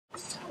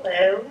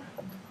Hello,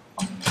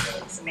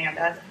 it's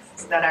Amanda.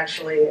 So that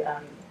actually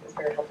is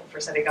very helpful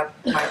for setting up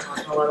my talk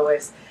in a lot of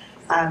ways.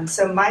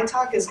 So my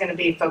talk is going to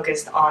be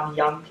focused on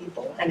young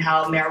people and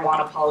how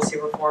marijuana policy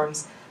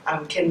reforms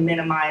can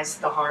minimize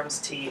the harms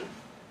to youth.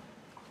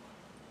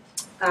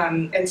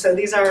 And so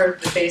these are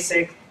the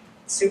basic,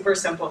 super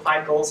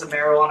simplified goals of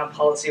marijuana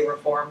policy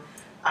reform.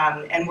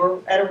 And we're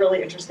at a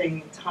really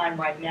interesting time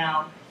right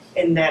now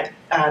in that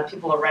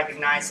people are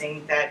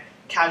recognizing that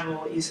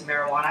casual use of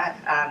marijuana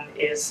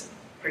is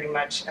pretty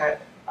much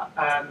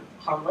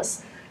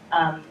harmless.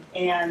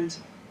 And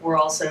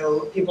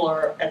people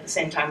are at the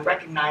same time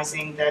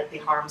recognizing that the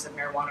harms of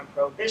marijuana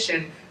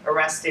prohibition,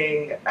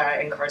 arresting,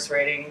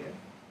 incarcerating,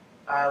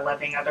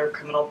 levying other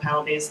criminal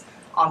penalties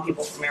on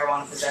people for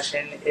marijuana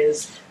possession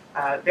is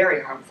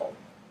very harmful.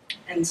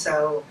 And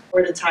so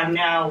we're at a time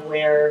now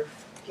where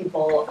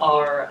people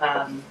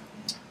are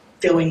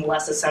feeling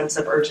less a sense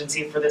of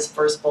urgency for this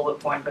first bullet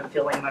point, but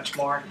feeling much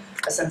more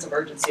a sense of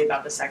urgency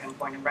about the second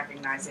point and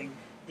recognizing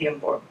the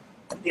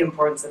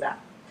importance of that.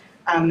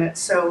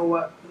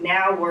 So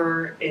now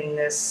we're in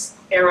this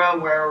era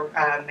where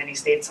many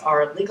states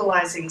are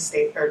legalizing,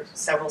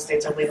 several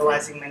states are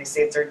legalizing, many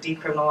states are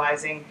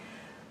decriminalizing,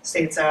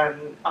 states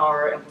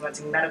are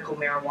implementing medical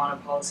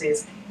marijuana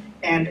policies,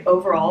 and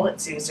overall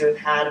it seems to have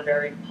had a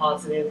very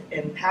positive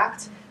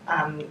impact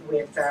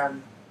with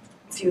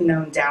few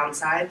known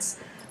downsides.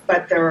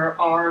 But there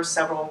are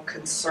several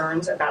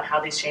concerns about how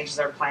these changes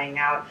are playing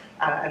out.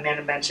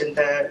 Amanda mentioned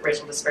the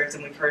racial disparities,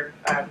 and we've heard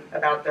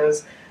about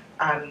those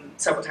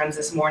several times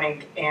this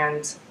morning.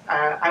 And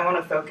I want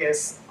to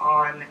focus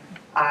on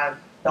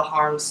the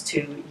harms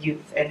to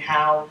youth and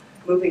how,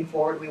 moving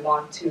forward, we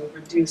want to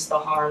reduce the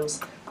harms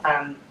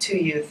to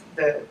youth,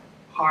 the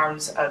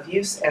harms of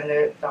use and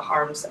the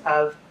harms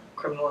of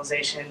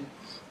criminalization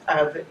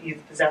of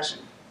youth possession.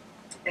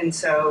 And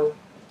so,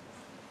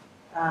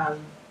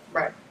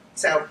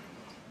 So,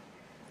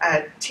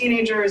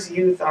 teenagers,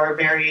 youth are a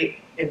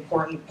very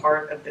important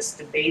part of this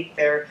debate.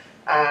 They're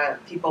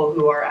people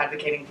who are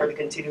advocating for the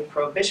continued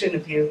prohibition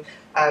of youth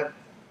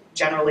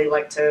generally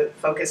like to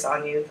focus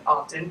on youth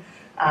often,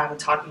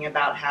 talking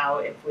about how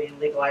if we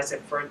legalize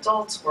it for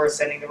adults, we're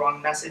sending the wrong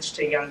message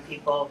to young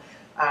people.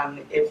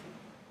 If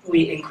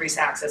we increase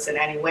access in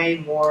any way,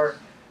 more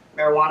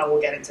marijuana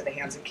will get into the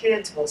hands of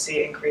kids. We'll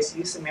see increased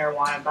use of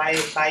marijuana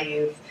by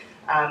youth,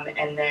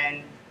 and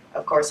then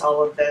of course,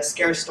 all of the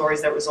scare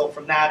stories that result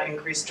from that,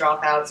 increased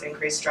dropouts,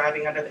 increased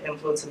driving under the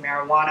influence of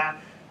marijuana,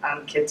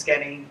 kids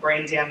getting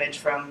brain damage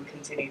from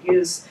continued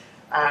use,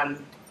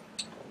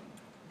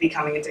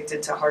 becoming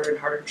addicted to harder and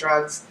harder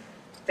drugs,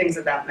 things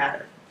of that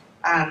matter.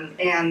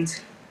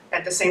 And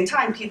at the same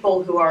time,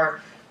 people who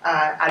are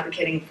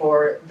advocating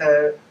for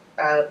the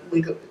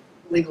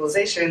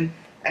legalization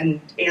and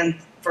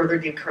further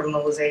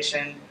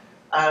decriminalization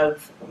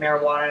of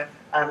marijuana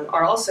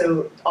are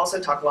also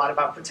talk a lot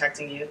about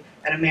protecting youth.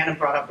 And Amanda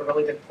brought up a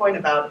really good point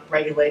about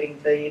regulating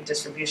the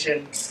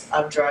distribution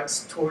of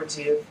drugs towards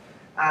youth.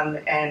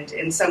 And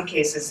in some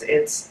cases,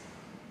 it's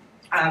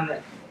right.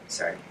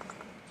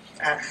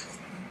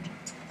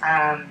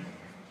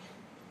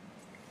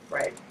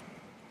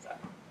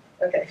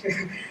 Okay.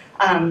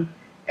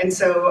 And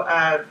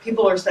so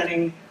people are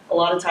spending a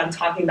lot of time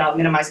talking about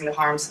minimizing the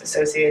harms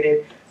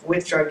associated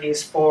with drug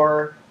use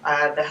for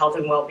the health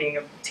and well-being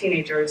of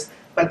teenagers,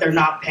 but they're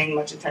not paying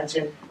much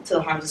attention to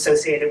the harms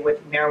associated with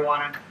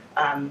marijuana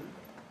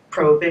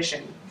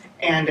prohibition.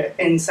 And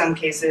in some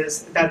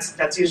cases,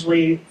 that's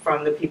usually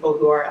from the people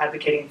who are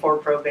advocating for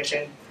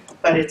prohibition,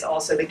 but it's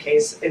also the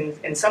case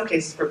in some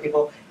cases for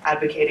people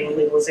advocating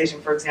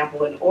legalization. For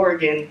example, in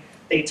Oregon,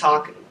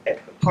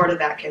 part of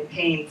that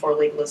campaign for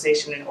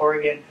legalization in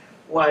Oregon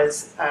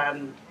was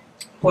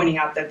pointing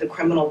out that the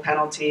criminal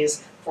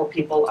penalties for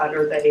people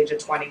under the age of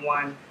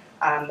 21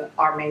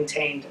 are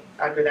maintained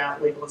under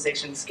that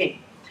legalization scheme.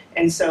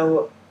 And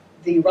so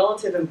the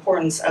relative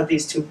importance of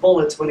these two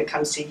bullets when it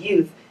comes to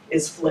youth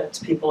is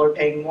flipped. People are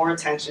paying more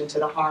attention to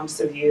the harms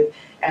of youth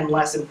and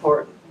less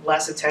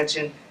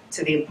attention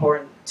to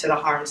the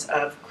harms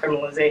of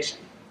criminalization.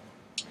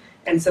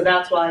 And so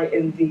that's why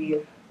in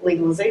the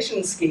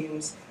legalization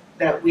schemes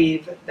that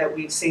we've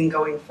seen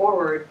going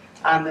forward,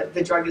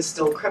 the drug is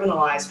still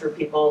criminalized for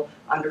people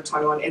under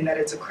 21 in that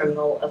it's a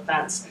criminal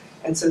offense.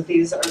 And so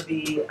these are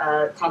the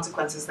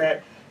consequences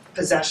that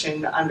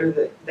possession under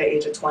the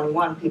age of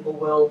 21 people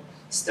will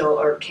still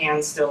or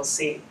can still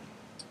see.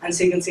 And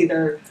so you can see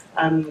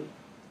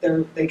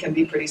they can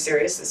be pretty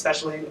serious,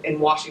 especially in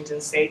Washington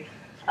State.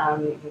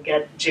 You can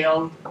get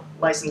jail,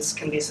 license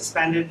can be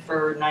suspended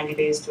for 90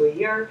 days to a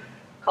year.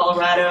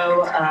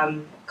 Colorado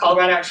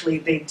actually,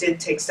 they did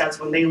take steps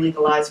when they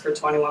legalized for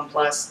 21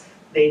 plus.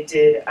 They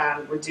did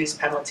reduce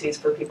penalties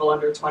for people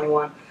under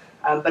 21,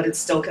 but it's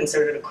still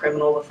considered a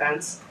criminal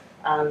offense.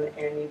 And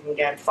you can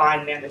get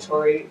fined,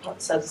 mandatory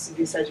substance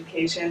abuse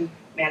education,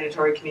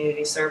 mandatory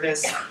community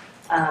service.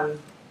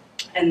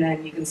 And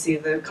then you can see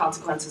the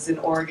consequences in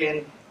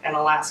Oregon and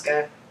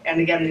Alaska. And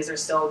again, these are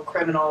still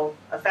criminal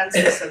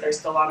offenses, so they're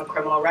still on a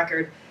criminal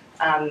record.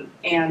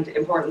 And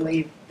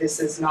importantly, this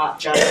is not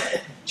just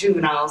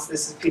juveniles,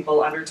 this is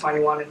people under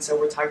 21, and so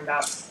we're talking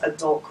about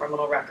adult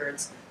criminal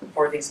records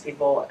for these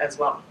people as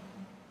well.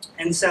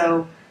 And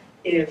so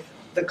if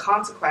the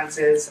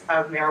consequences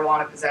of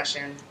marijuana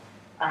possession,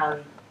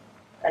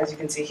 as you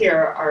can see here,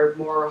 are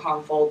more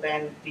harmful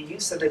than the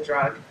use of the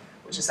drug,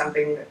 which is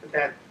something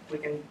that we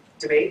can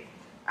debate,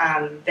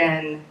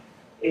 then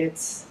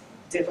it's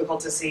difficult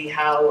to see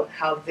how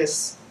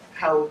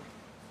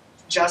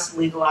just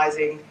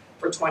legalizing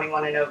for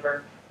 21 and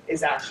over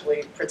is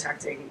actually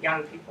protecting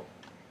young people.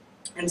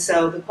 And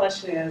so the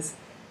question is,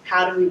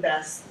 how do we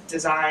best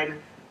design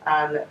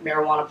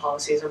marijuana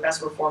policies, or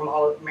best reform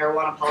all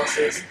marijuana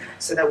policies,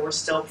 so that we're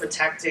still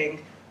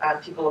protecting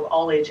people of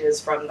all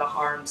ages from the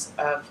harms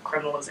of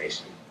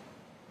criminalization?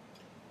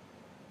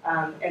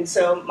 And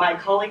so my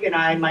colleague and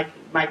I,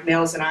 Mike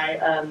Nails and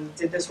I,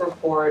 did this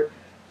report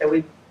that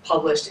we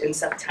published in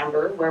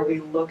September, where we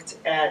looked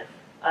at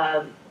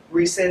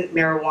recent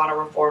marijuana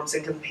reforms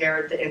and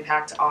compared the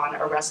impact on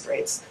arrest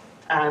rates,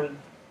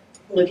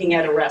 looking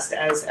at arrest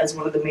as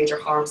one of the major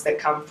harms that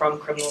come from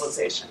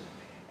criminalization.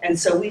 And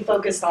so we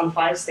focused on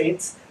 5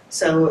 states,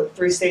 so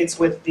 3 states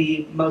with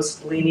the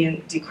most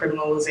lenient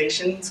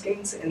decriminalization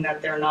schemes in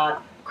that they're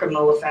not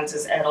criminal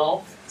offenses at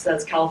all. So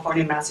that's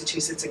California,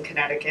 Massachusetts, and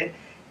Connecticut.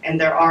 And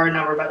there are a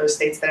number of other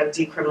states that have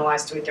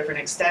decriminalized to a different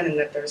extent in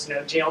that there's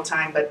no jail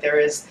time, but there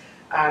is,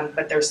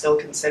 but they're still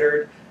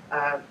considered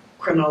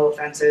criminal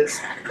offenses.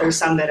 There's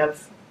some that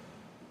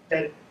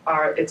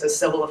are, it's a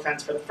civil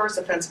offense for the first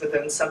offense, but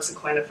then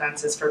subsequent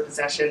offenses for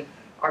possession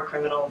are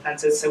criminal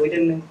offenses, so we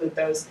didn't include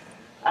those.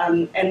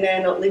 And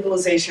then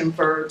legalization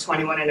for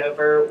 21 and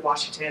over,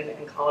 Washington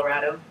and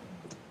Colorado.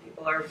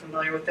 People are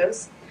familiar with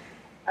those.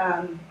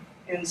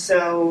 And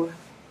so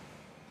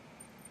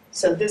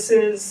this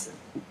is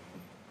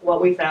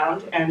what we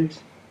found, and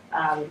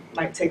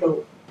might take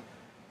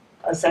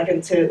a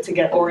second to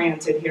get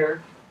oriented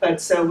here.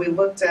 But so we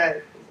looked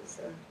at,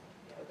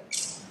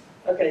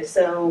 okay,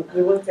 so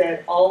we looked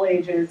at all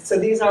ages. So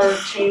these are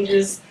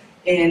changes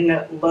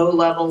in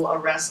low-level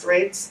arrest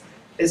rates.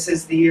 This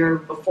is the year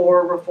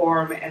before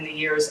reform and the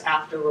years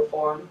after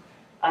reform.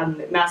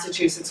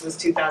 Massachusetts was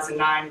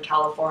 2009,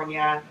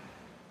 California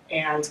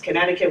and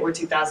Connecticut were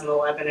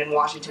 2011, and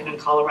Washington and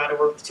Colorado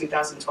were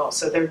 2012.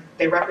 So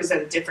they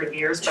represent different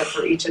years, but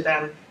for each of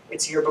them,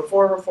 it's year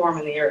before reform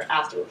and the year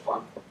after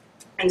reform.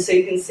 And so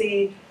you can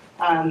see,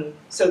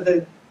 so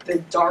the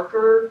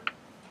darker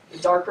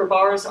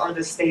bars are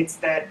the states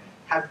that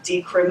have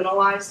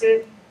decriminalized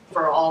it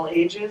for all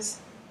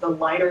ages. The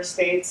lighter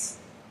states,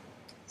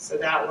 so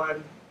that one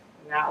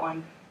and that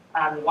one,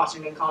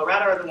 Washington and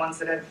Colorado are the ones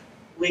that have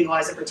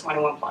legalized it for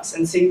 21 plus.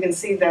 And so you can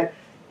see that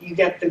you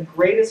get the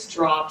greatest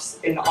drops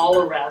in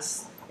all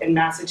arrests in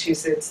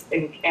Massachusetts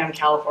and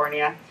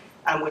California,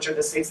 which are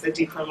the states that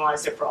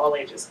decriminalized it for all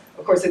ages.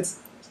 Of course, it's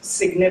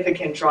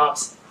significant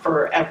drops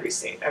for every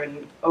state. I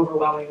mean,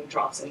 overwhelming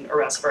drops in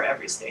arrests for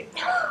every state.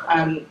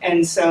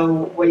 And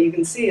so what you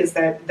can see is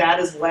that that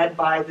is led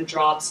by the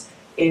drops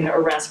in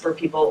arrests for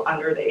people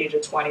under the age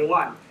of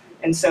 21.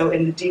 And so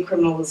in the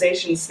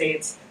decriminalization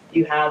states,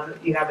 you have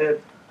a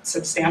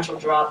substantial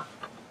drop,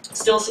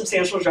 still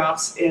substantial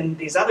drops in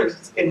these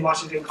others, in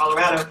Washington and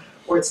Colorado,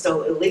 where it's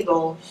still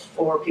illegal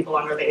for people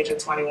under the age of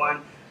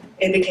 21,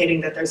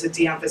 indicating that there's a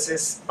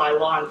de-emphasis by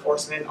law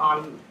enforcement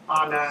on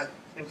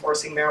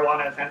enforcing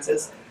marijuana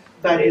offenses.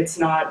 But it's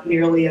not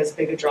nearly as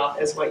big a drop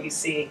as what you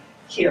see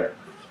here.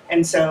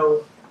 And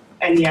so,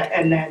 and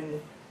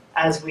then,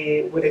 as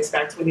we would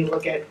expect when you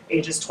look at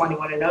ages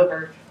 21 and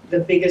over, the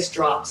biggest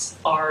drops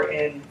are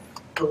in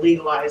the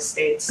legalized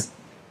states.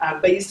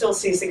 But you still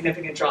see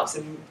significant drops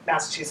in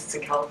Massachusetts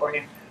and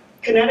California.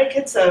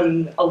 Connecticut's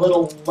a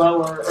little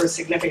lower, or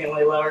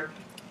significantly lower,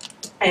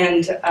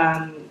 and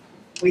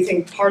we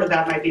think part of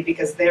that might be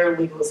because their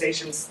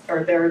legalizations,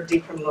 or their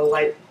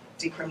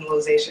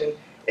decriminalization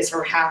is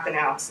for half an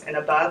ounce and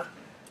above,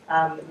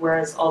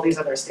 whereas all these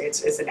other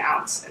states is an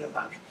ounce and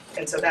above.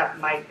 And so that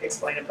might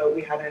explain it, but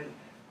we haven't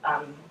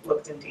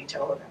looked in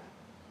detail at that.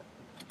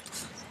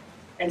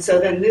 And so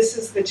then this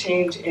is the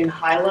change in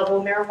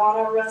high-level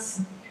marijuana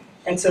arrests.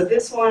 And so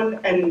this one,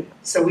 and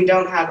so we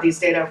don't have these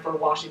data for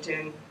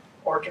Washington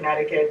or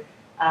Connecticut,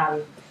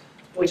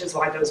 which is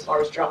why those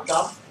bars dropped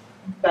off.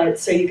 But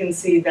so you can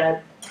see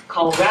that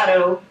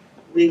Colorado,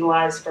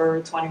 legalized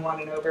for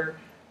 21 and over,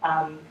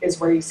 is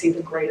where you see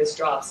the greatest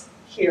drops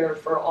here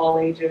for all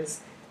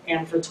ages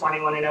and for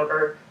 21 and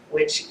over,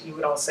 which you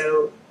would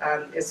also,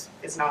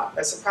 is not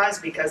a surprise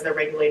because they're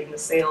regulating the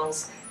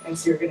sales, and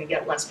so you're going to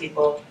get less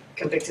people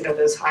convicted of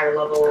those higher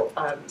level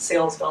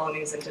sales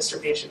felonies and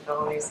distribution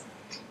felonies.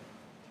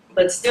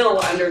 But still,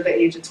 under the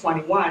age of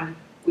 21,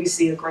 we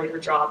see a greater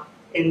drop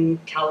in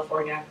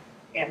California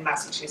and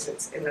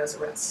Massachusetts in those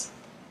arrests.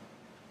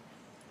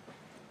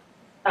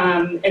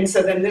 And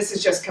so then this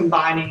is just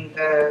combining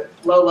the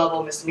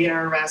low-level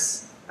misdemeanor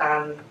arrests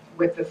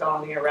with the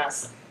felony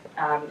arrests.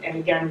 And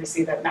again, we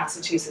see that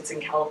Massachusetts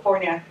and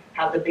California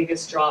have the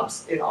biggest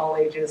drops in all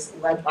ages,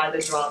 led by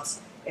the drops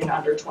in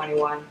under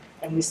 21.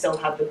 And we still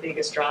have the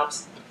biggest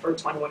drops for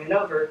 21 and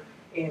over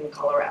in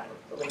Colorado,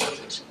 the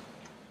legalization.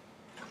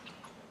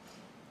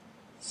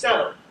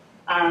 So,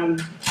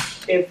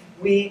 if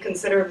we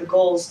consider the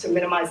goals to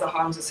minimize the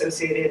harms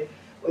associated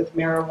with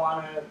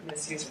marijuana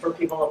misuse for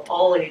people of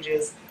all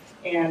ages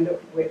and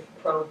with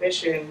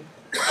prohibition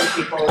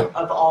for people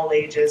of all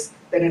ages,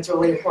 then it's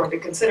really important to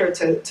consider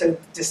to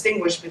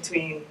distinguish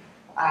between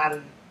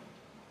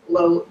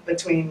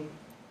between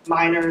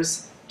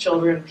minors,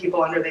 children,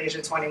 people under the age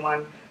of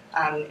 21,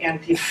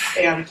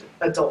 and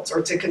adults,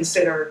 or to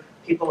consider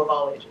people of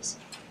all ages.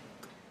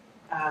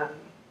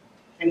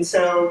 And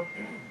so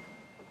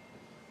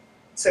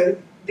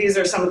these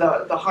are some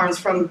of the harms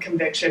from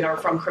conviction or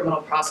from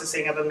criminal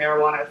processing of a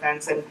marijuana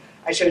offense. And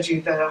I showed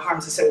you the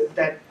harms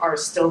that are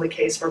still the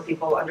case for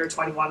people under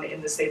 21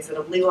 in the states that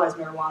have legalized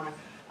marijuana.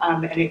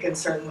 And it can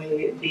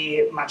certainly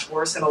be much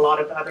worse in a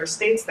lot of other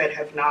states that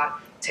have not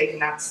taken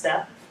that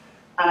step.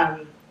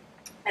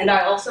 And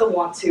I also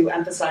want to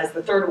emphasize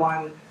the third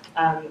one,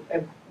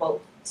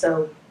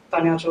 so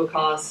financial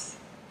costs,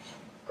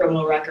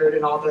 criminal record,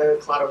 and all the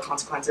collateral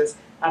consequences.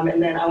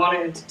 And then I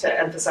wanted to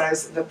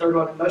emphasize the third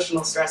one,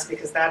 emotional stress,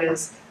 because that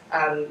is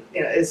an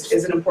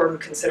important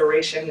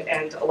consideration.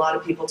 And a lot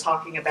of people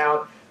talking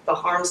about the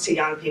harms to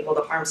young people,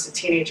 the harms to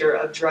teenager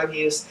of drug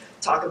use,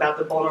 talk about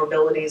the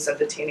vulnerabilities of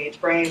the teenage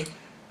brain,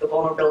 the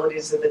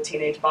vulnerabilities of the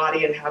teenage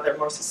body, and how they're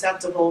more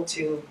susceptible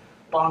to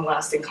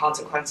long-lasting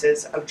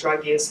consequences of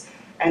drug use.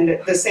 And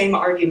the same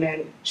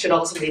argument should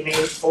also be made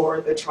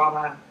for the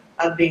trauma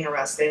of being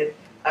arrested,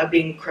 of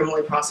being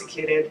criminally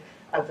prosecuted,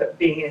 of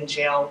being in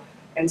jail.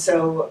 And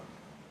so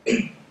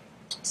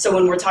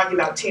when we're talking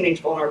about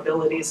teenage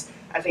vulnerabilities,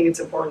 I think it's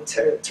important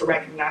to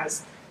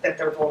recognize that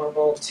they're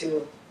vulnerable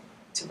to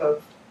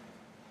both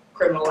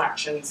criminal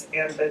actions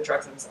and the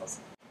drugs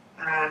themselves.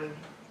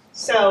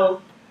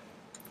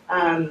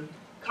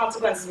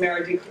 Consequences of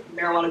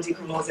marijuana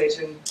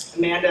decriminalization.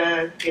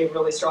 Amanda gave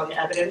really strong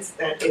evidence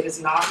that it is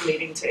not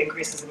leading to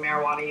increases in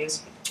marijuana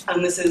use.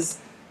 And this is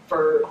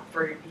for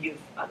youth,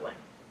 by the way.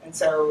 And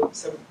so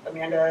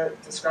Amanda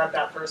described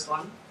that first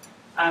one.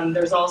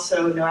 There's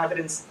also no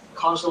evidence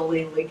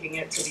causally linking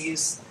it to the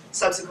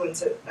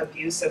subsequent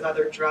abuse of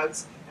other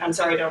drugs. I'm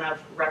sorry I don't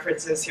have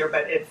references here,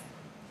 but if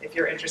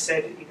you're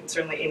interested, you can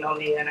certainly email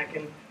me and I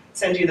can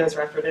send you those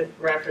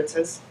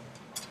references.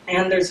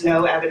 And there's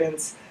no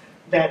evidence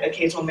that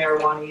occasional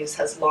marijuana use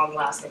has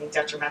long-lasting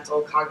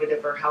detrimental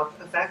cognitive or health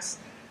effects.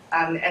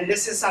 And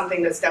this is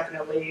something that's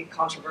definitely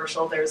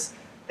controversial. There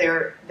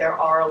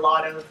are a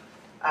lot of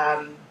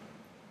a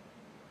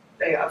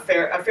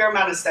fair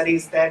amount of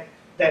studies that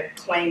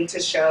claim to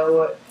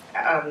show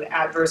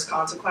adverse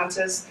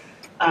consequences,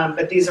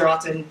 but these are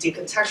often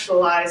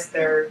decontextualized.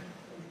 They're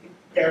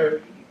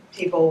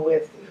people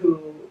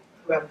who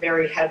have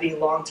very heavy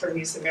long-term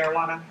use of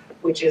marijuana,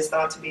 which is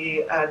thought to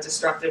be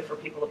destructive for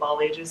people of all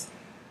ages.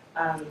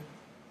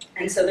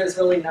 And so there's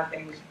really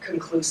nothing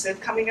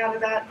conclusive coming out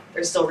of that.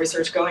 There's still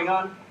research going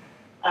on.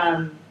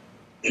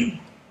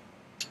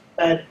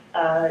 But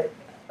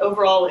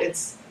overall,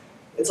 it's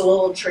a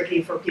little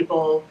tricky for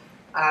people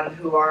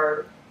who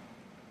are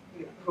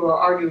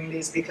arguing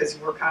these, because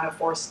we're kind of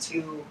forced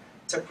to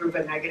prove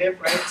a negative,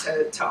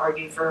 right? To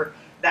argue for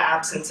the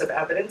absence of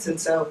evidence, and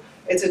so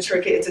it's a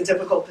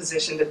difficult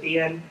position to be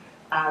in.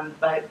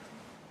 But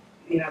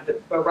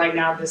right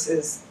now this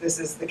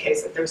is the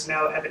case, that there's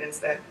no evidence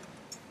that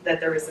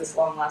there is this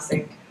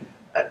long-lasting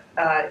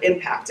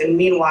impact. And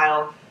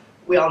meanwhile,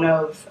 we all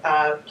know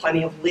of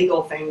plenty of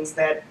legal things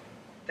that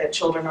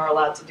children are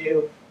allowed to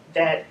do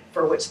that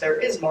for which there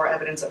is more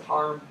evidence of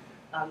harm.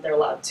 They're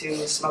allowed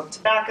to smoke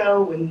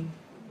tobacco when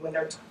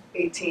they're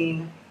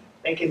 18.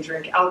 They can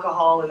drink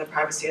alcohol in the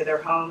privacy of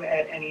their home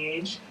at any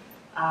age.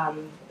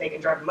 They can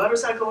drive a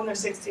motorcycle when they're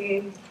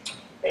 16.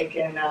 They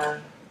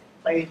can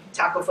play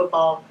tackle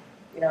football,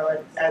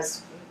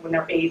 as when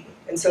they're 8.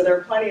 And so there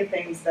are plenty of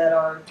things that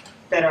are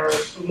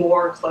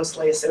more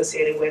closely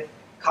associated with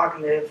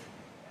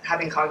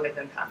having cognitive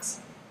impacts.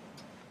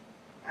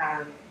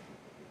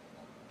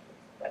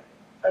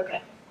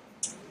 Okay.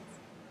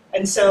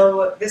 And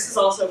so this is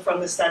also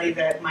from the study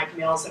that Mike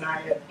Mills and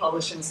I had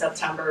published in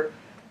September.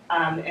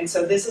 And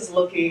so this is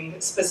looking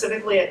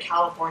specifically at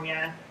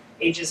California,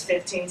 ages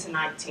 15 to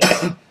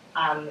 19,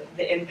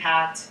 the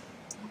impact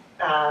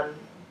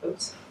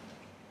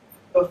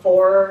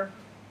before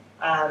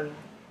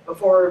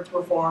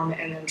reform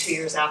and then 2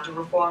 years after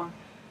reform,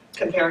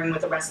 comparing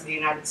with the rest of the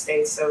United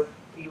States, so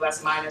the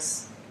US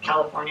minus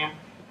California.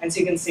 And so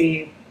you can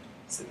see,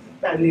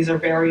 and these are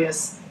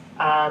various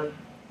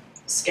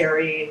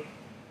scary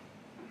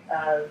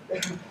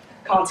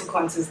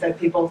consequences that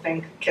people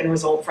think can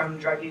result from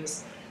drug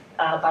use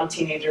by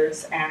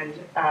teenagers. And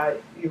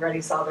you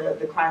already saw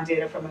the crime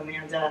data from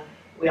Amanda.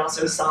 We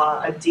also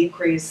saw a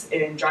decrease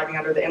in driving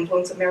under the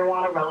influence of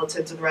marijuana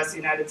relative to the rest of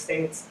the United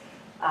States,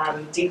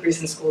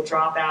 decrease in school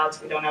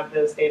dropouts. We don't have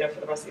those data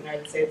for the rest of the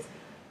United States.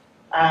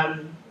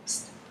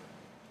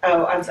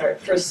 Oh, I'm sorry,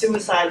 for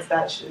suicides,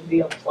 that should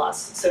be a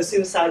plus. So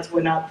suicides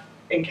went up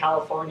in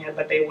California,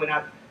 but they went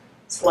up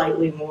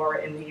slightly more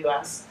in the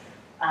US.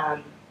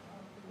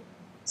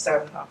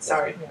 So,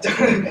 sorry.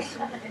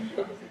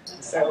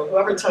 So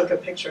whoever took a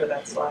picture of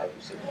that slide,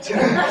 you should make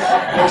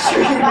sure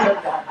you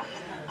note that.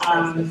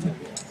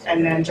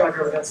 And then drug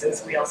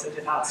overdoses, we also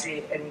did not see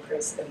an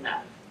increase in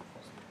that.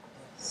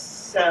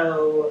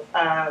 So,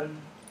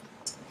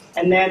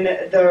 and then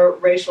the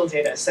racial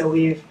data. So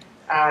we've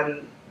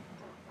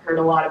heard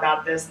a lot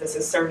about this. This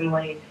is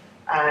certainly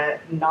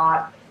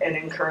not an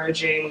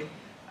encouraging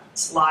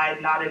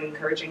slide, not an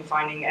encouraging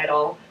finding at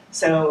all.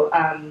 So,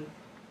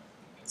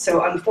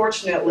 so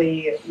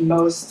unfortunately,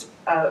 most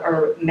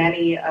or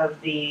many of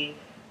the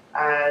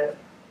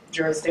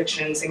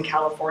jurisdictions in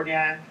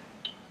California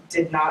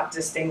did not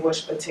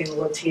distinguish between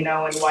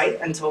Latino and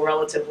white until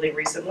relatively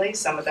recently.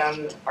 Some of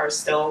them are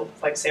still,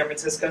 like San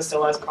Francisco,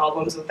 still has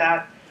problems with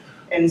that.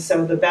 And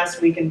so the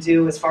best we can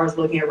do as far as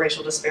looking at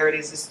racial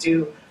disparities is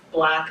do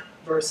Black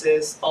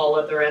versus all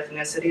other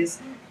ethnicities.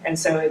 And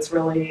so it's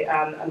really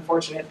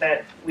unfortunate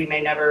that we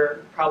may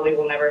never, probably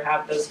will never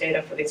have those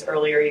data for these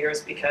earlier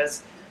years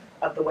because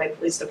of the way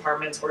police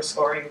departments were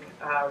scoring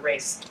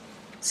race.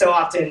 So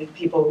often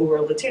people who were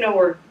Latino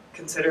were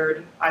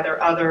considered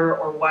either other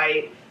or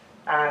white,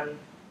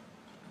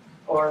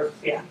 or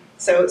yeah.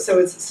 So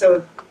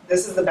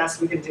this is the best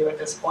we can do at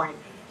this point.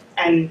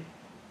 And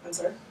I'm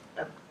sorry.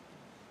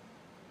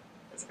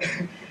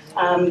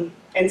 Oh.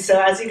 And so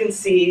as you can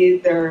see,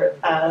 there.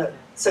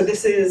 So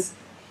this is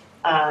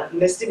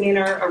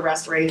misdemeanor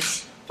arrest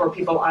rates for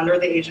people under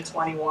the age of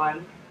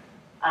 21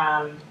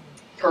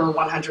 per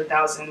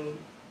 100,000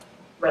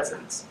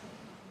 residents.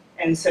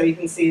 And so you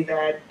can see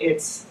that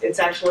it's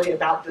actually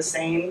about the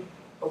same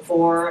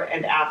before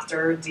and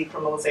after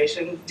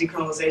decriminalization.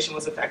 Decriminalization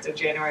was effective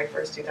January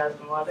 1st,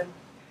 2011.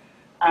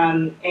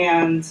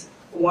 And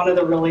one of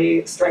the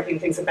really striking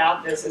things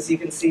about this is you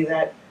can see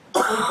that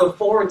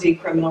before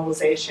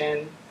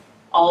decriminalization,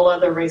 all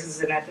other races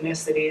and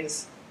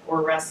ethnicities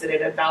were arrested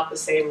at about the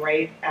same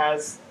rate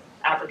as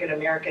African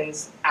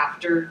Americans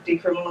after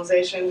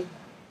decriminalization.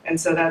 And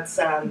so that's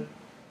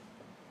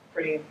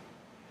pretty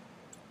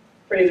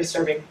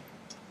disturbing.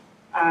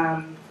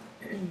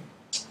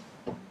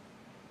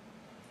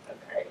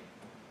 Okay.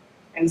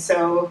 And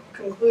so,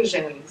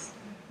 conclusions.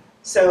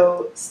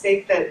 So,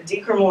 state that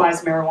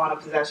decriminalized marijuana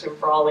possession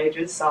for all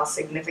ages saw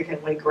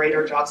significantly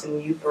greater drops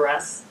in youth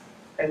arrests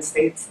than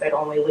states that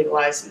only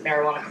legalized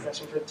marijuana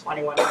possession for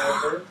 21 and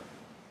over.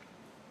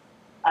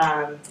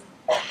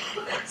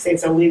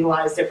 States that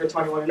legalized it for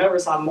 21 and over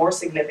saw more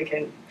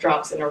significant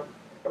drops in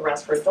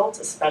arrests for adults,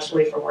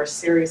 especially for more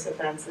serious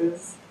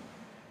offenses.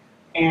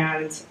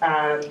 And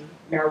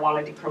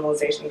marijuana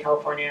decriminalization in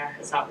California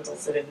has not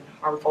resulted in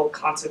harmful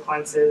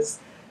consequences.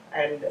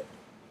 And of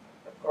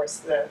course,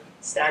 the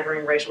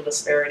staggering racial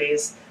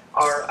disparities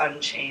are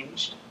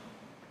unchanged.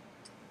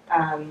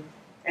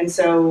 And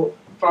so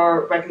for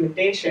our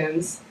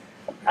recommendations,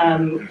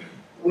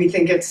 we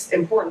think it's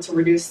important to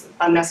reduce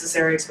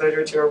unnecessary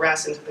exposure to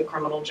arrest into the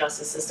criminal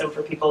justice system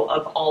for people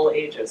of all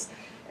ages.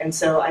 And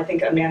so I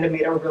think Amanda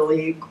made a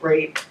really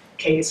great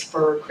case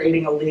for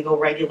creating a legal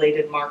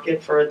regulated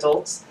market for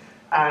adults.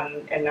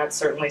 And that's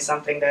certainly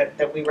something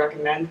that we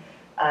recommend.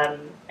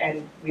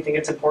 And we think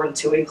it's important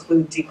to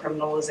include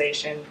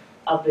decriminalization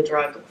of the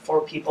drug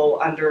for people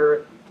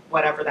under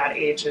whatever that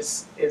age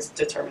is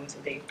determined to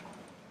be.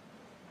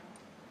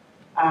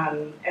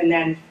 And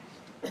then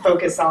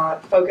focus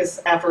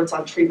efforts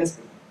on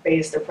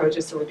treatment-based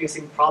approaches to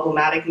reducing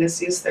problematic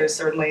misuse. There's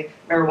certainly,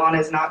 marijuana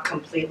is not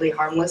completely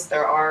harmless.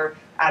 There are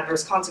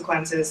adverse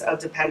consequences of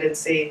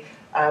dependency,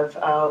 of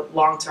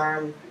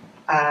long-term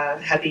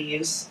heavy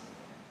use.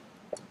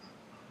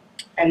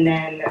 And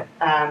then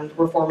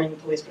reforming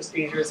police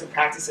procedures and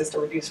practices to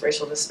reduce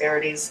racial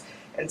disparities.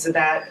 And so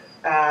that,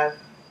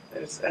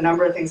 there's a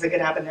number of things that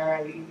could happen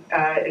there.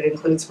 It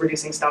includes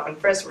reducing stop and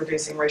frisk,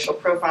 reducing racial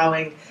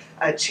profiling,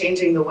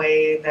 changing the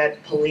way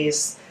that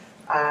police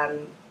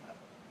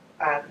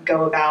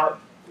go about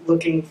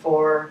looking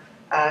for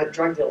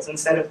drug deals.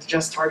 Instead of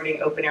just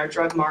targeting open-air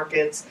drug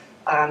markets,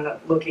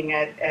 looking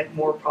at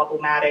more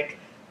problematic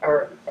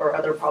or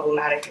other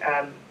problematic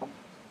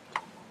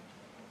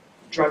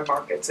drug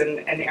markets and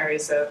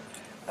areas of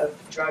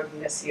drug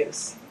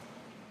misuse.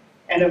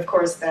 And of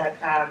course that,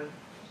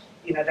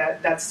 you know,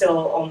 that's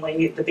still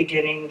only the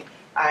beginning.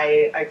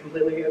 I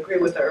completely agree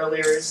with the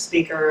earlier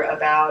speaker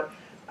about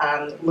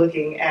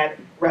looking at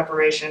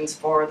reparations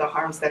for the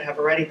harms that have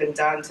already been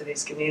done to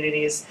these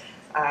communities.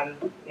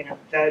 You know,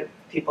 that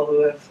people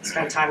who have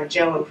spent time in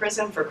jail and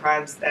prison for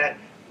crimes that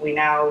we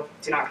now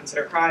do not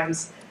consider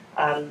crimes.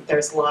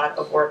 There's a lot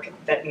of work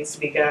that needs to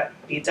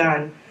be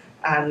done.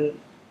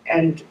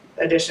 And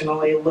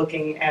additionally,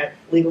 looking at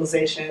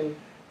legalization,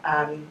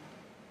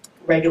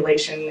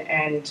 regulation,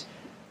 and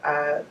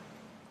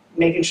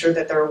making sure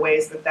that there are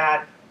ways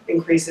that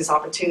increases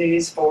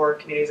opportunities for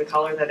communities of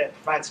color, that it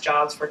provides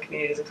jobs for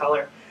communities of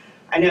color.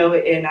 I know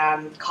in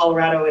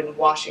Colorado and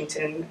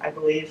Washington, I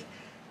believe,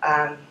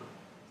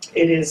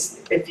 it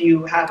is, if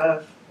you have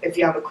a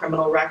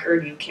criminal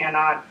record, you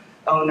cannot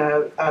own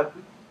a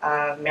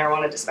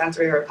marijuana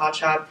dispensary or a pot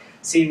shop.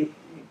 So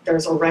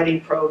there's already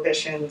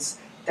prohibitions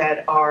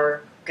that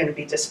are going to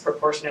be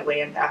disproportionately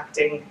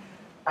impacting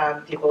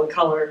people of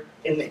color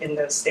in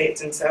those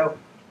states. And so,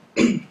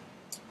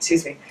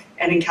 excuse me.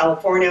 And in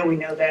California, we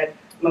know that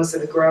most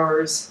of the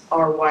growers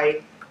are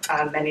white.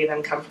 Many of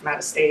them come from out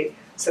of state.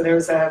 So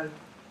there's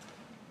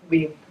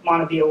we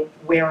want to be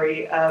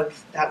wary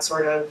of that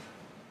sort of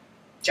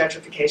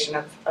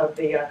gentrification of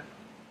the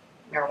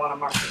marijuana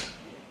market.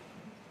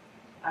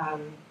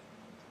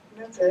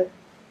 That's it.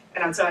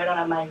 And I'm sorry I don't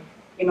have my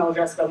email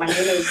address, but my name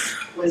is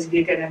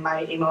Lizzie Buchen, and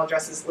my email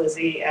address is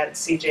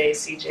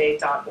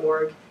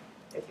lizzie@cjcj.org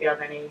if you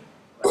have any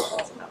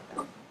questions about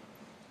that.